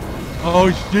fight.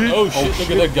 Oh shit! Oh shit,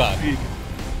 look at that guy.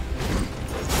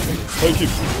 Take him.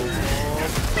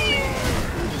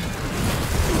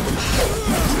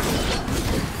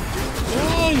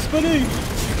 Oh, he's spinning.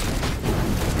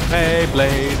 Hey,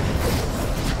 Blade.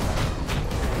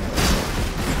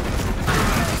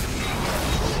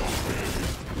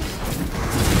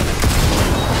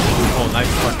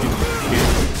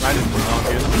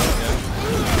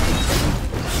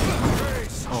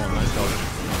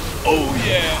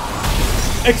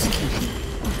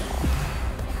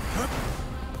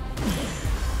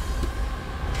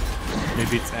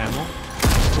 bits ammo.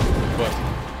 What?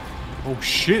 Oh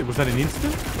shit, was that an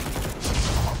instant?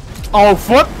 Oh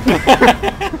fuck!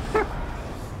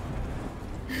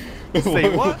 Say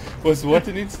what? Was what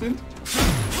an instant?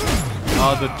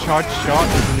 The charge shot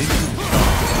is an instant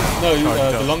shot. No,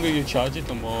 the longer you charge it,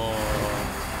 the more...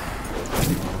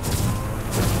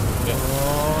 Yeah.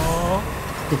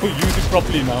 Use it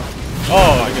properly now.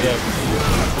 Oh, look at that.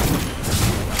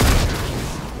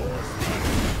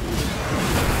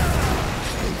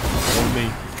 On me.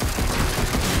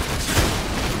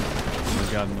 Oh my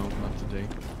god, no, not today.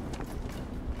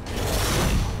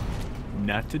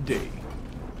 Not today.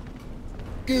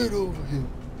 Get over here.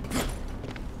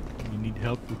 You need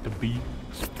help with the beat.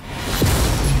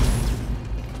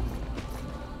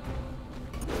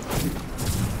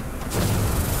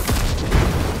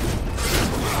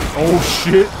 Oh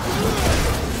shit!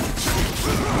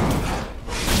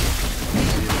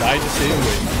 You died the same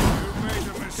way.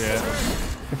 Yeah.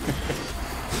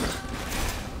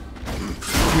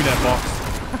 Give me that box.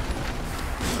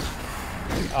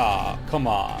 Ah, come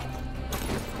on.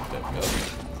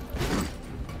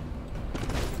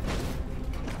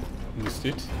 Missed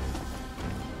it.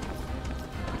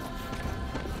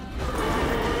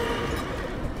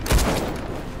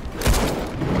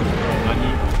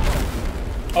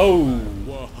 Oh.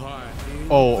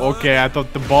 Oh, okay. I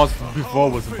thought the boss before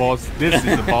was the boss. This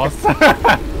is the boss.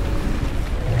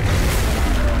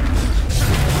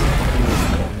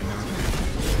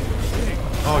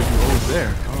 Oh, you over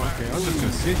there. Oh, okay. I was just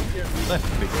gonna sit left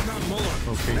click.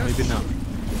 Okay, maybe not.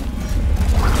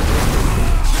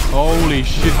 Holy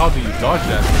shit! How do you dodge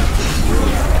that?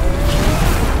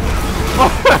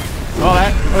 Oh,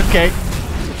 that. Okay.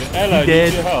 Ella, He did.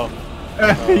 need your help.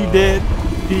 He did.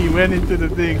 He went into the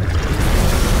thing.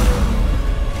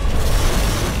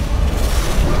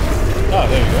 Oh,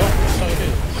 there you go. That's how it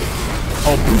is.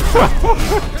 Oh,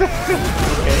 okay.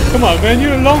 Come on, man.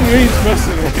 You're a long range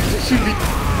mercenary.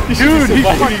 You should be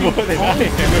surviving more than I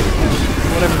am.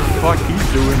 Whatever the fuck he's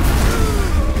doing.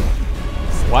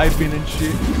 Swiping and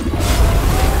shit.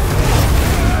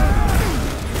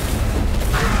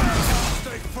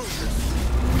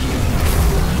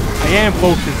 I am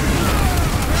focused.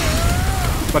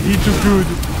 But he too good.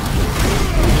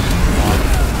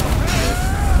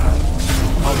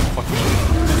 Oh, fucking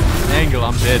angle,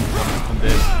 I'm dead. I'm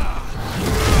dead.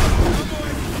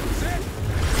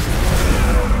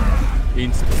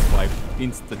 Insta swipe.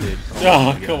 Insta dead.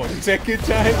 Oh, come on. Second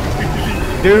time?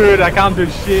 Dude, I can't do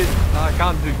shit. I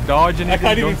can't do dodge anything. I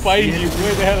can't even find you.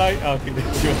 Where the hell are you? Okay, there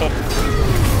you are.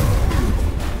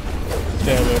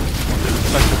 Damn it.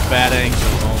 Such a bad angle.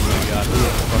 Oh my god.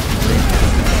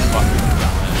 Fucking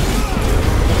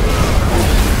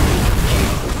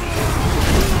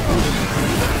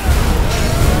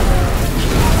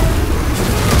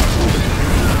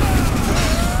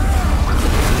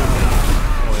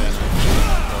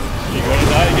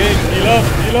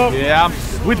Heal up. yeah.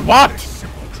 With what?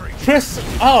 Press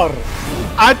R.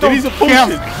 I don't It is a care.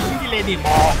 potion. Heal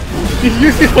anymore. You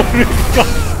use it already.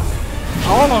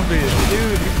 All of it,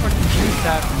 dude. You fucking used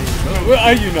that to me. Where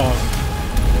are you now?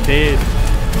 Dead.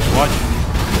 Watch me.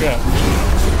 Yeah.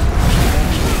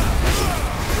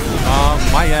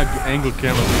 My angle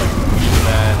camera is fucking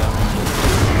bad.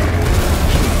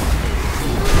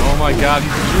 Oh my god,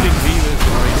 he's shooting me with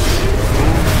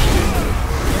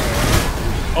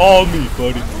All me,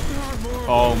 buddy.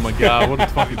 Oh my god, what a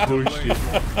fucking bullshit.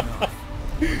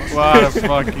 What a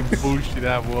fucking bullshit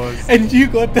that was. And you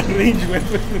got the range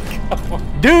weapon. Come on.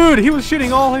 Dude, he was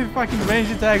shooting all his fucking range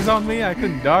attacks on me. I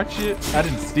couldn't dodge shit. I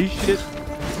didn't see shit.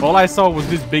 All I saw was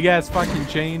this big ass fucking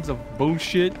chains of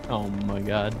bullshit. Oh my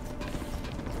god.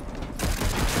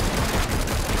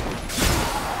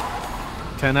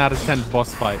 10 out of 10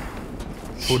 boss fight.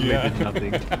 Totally did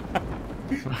nothing.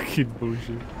 Fucking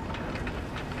bullshit.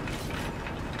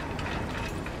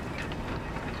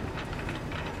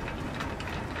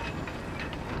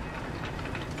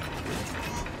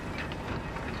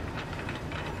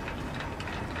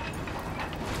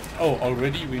 Oh,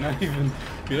 already? We're not even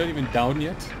down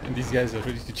yet, and these guys are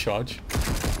ready to charge.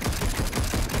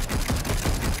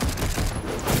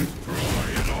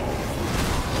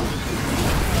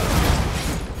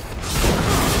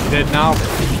 Dead now.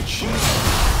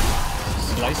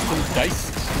 Sliced and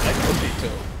diced like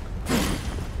potato.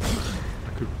 I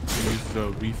could use the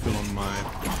refill on my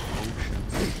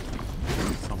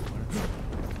potions somewhere.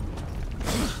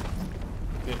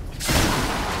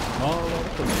 All of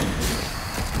potato.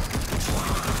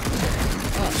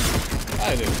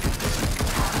 Hi there.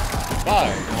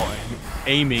 Bye. Oh,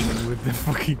 aiming with the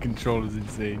fucking control is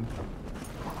insane.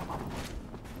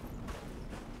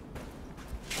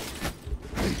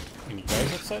 Any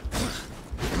guys outside?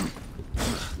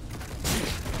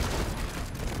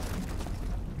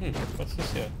 What's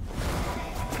this here?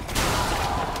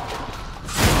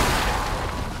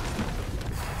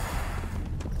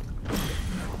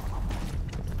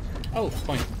 Oh,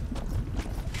 fine.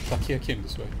 Lucky I came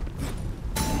this way.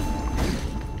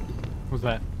 What's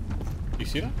that? You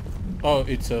see that? Oh,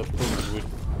 it's a broken wood.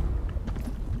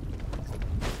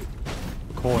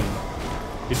 Coin.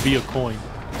 It'd be a coin.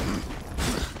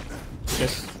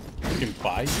 Yes, you can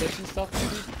buy sets and stuff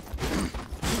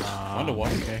maybe? I wonder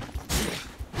why. Okay.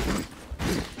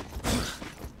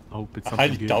 I hope it's I something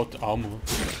highly good. doubt armor.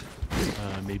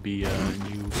 Maybe a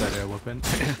new better weapon.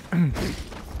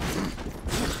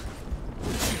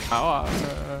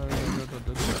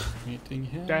 Meeting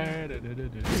here.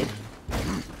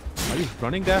 Are you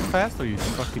running that fast or are you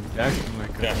fucking dashing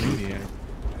like a Dashing. maniac?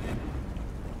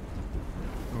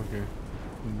 Okay.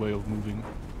 Way of moving.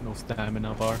 No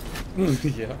stamina bar.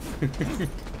 Yeah.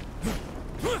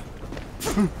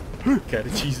 Gotta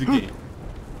cheese the game.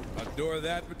 A door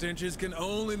that pretentious can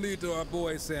only lead to our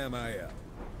boy Samael.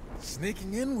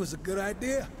 Sneaking in was a good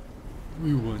idea.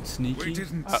 We weren't sneaking. We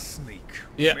didn't sneak.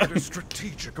 Yeah. We made a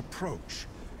strategic approach.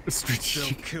 Still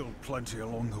Strategic. killed plenty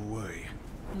along the way.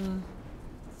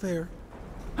 Fair.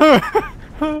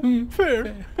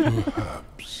 Fair.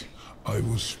 Perhaps I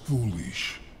was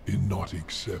foolish in not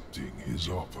accepting his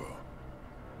offer.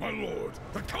 My lord,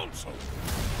 the council!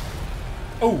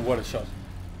 Oh, what a shot.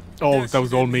 Oh, that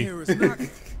was all me.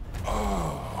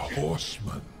 Ah,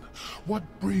 horseman. What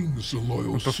brings the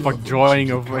loyal What the fuck servants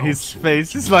drawing of of the his council?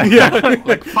 face is like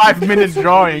like 5 minutes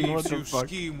drawing. What the You fuck?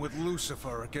 scheme with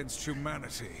Lucifer against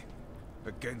humanity,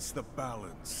 against the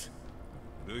balance.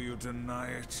 Do you deny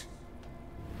it?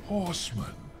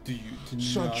 Horseman, Do you deny?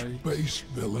 such base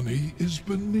villainy is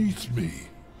beneath me.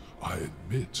 I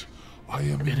admit, I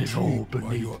am is all intrigued by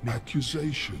beneath your me.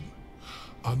 accusation.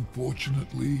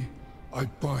 Unfortunately, I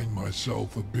find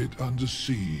myself a bit under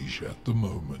siege at the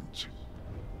moment.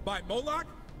 By Moloch?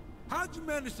 How'd you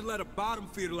manage to let a bottom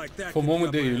feeder like that For a get the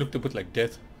moment there, upper you hand? looked a bit like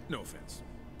death. No offense.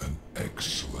 An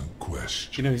excellent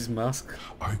question. You know his mask?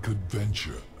 I could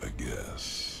venture a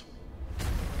guess.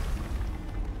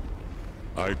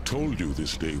 I told you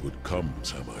this day would come,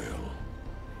 Samael.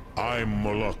 I,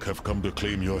 Moloch, have come to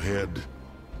claim your head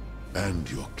and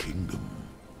your kingdom.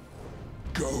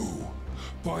 Go.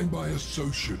 Find my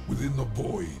associate within the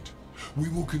void. We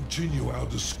will continue our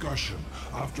discussion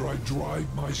after I drive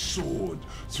my sword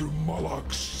through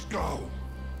Moloch's skull.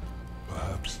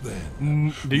 Perhaps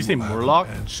then Do you say we'll have an Murloc?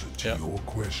 answer to Yeah. your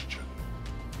question.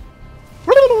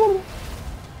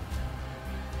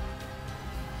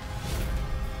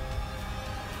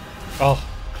 Oh,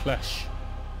 clash.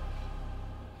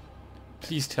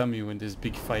 Please tell me when there's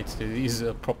big fights there is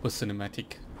a proper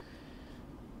cinematic.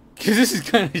 Cause this is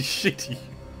kind of shitty.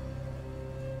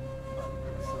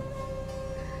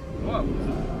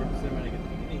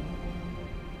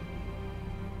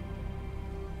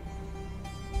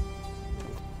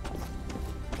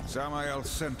 Samael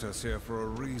sent us here for a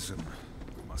reason.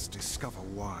 We must discover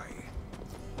why.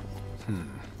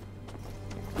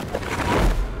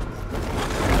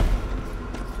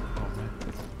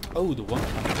 Oh, the one.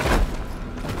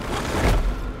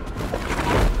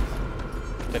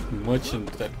 That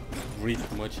merchant, that Greek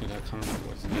merchant, I can't remember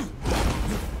what's his name.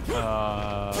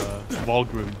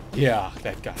 Volgrim. Yeah,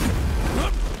 that guy.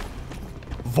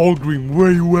 Volgrim,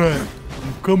 where you at?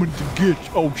 I'm coming to get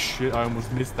you. Oh shit, I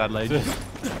almost missed that lady.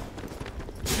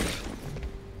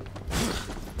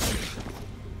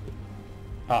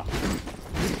 Ah.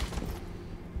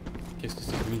 Guess this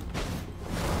is me.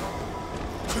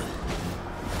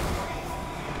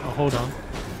 Oh, hold on.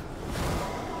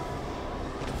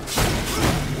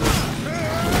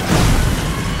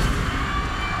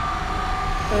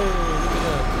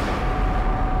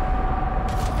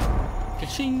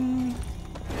 Ka-ching!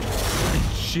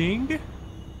 Shing?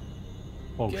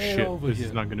 Oh Get shit, over this here.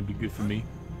 is not gonna be good for me.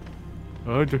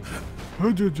 Look at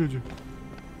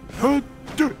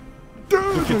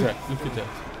that, look at that.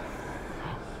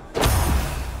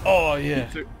 Oh yeah.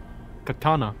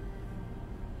 Katana.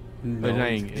 No, it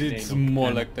ain't- it it's ain't no more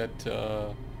katana. like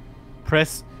that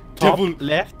Press top Devil-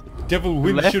 left. devil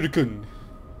wind Left. shuriken.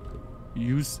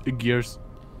 Use gears.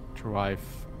 Drive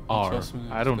R. Trust me,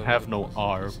 I don't it's have got no what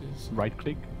R. this is. Right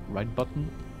click. Right button.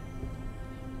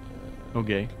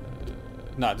 Okay.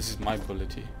 Nah, this is my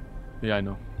ability. Yeah, I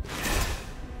know.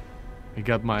 I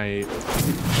got my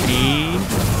aim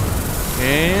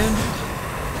and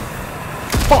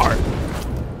fart.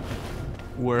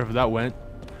 Wherever that went,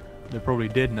 they probably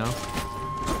did now.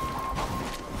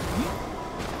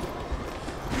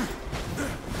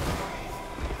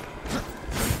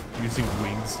 using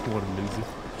wings. What a loser.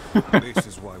 This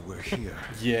is why we're here.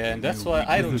 Yeah, and that's why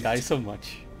I don't die so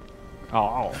much.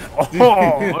 Oh,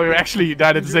 you actually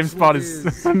died at the same spot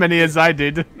as many as I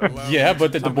did. Yeah,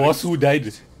 but the boss who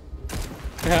died.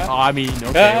 Oh, I mean,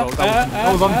 okay, well,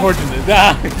 that was unfortunate.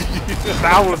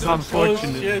 That was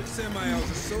unfortunate.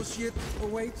 Samael's associate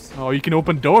awaits. Oh, you can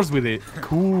open doors with it.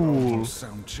 Cool.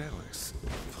 Sound jealous.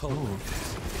 Oh.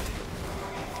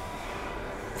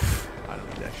 I don't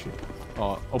need that shit.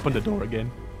 Oh, open the door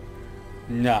again.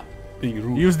 Nah, being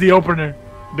rude. Use the opener.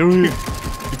 Do it.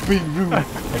 You're being rude. I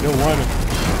don't want to.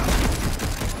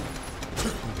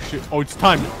 Oh shit. Oh, it's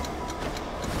time.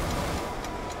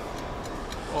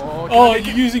 Oh,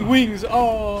 you're using wings.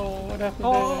 Oh, what happened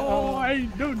there? Oh, I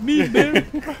don't need them.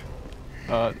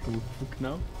 Look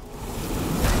now.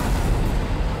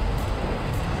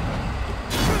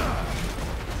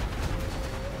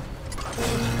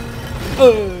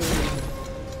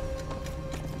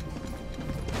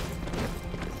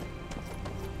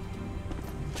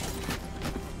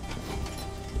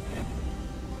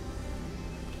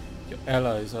 Your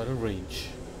allies out of range.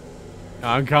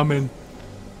 I'm coming.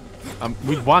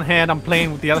 With one hand I'm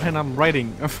playing, with the other hand I'm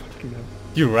writing.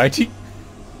 You writing?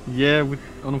 Yeah,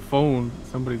 on a phone.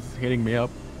 Somebody's hitting me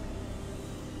up.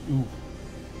 Ooh.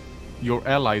 Your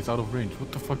ally is out of range.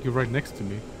 What the fuck? You're right next to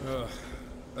me.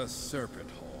 A serpent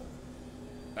hole.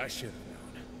 I should have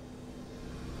known.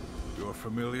 You're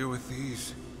familiar with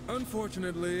these?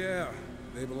 Unfortunately, yeah.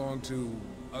 They belong to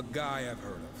a guy I've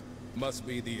heard of. Must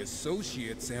be the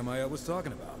associate Samael was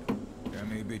talking about. Can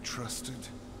he be trusted?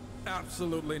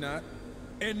 Absolutely not.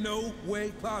 In no way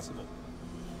possible.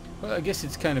 Well, I guess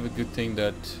it's kind of a good thing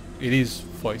that it is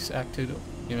voice acted,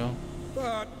 you know?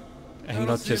 But and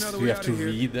not just we have to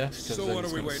read that. So what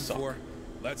are we waiting for?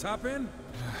 Let's hop in.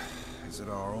 Is it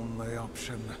our only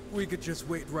option? We could just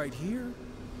wait right here.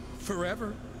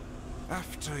 Forever.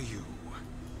 After you.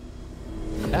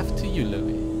 After you,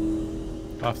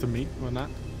 Louis. After me? Why not?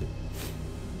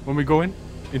 When we go in?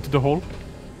 Into the hole?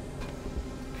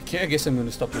 Okay, I guess I'm going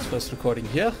to stop this first recording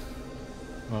here.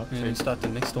 Well, and start the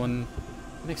next one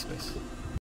next place.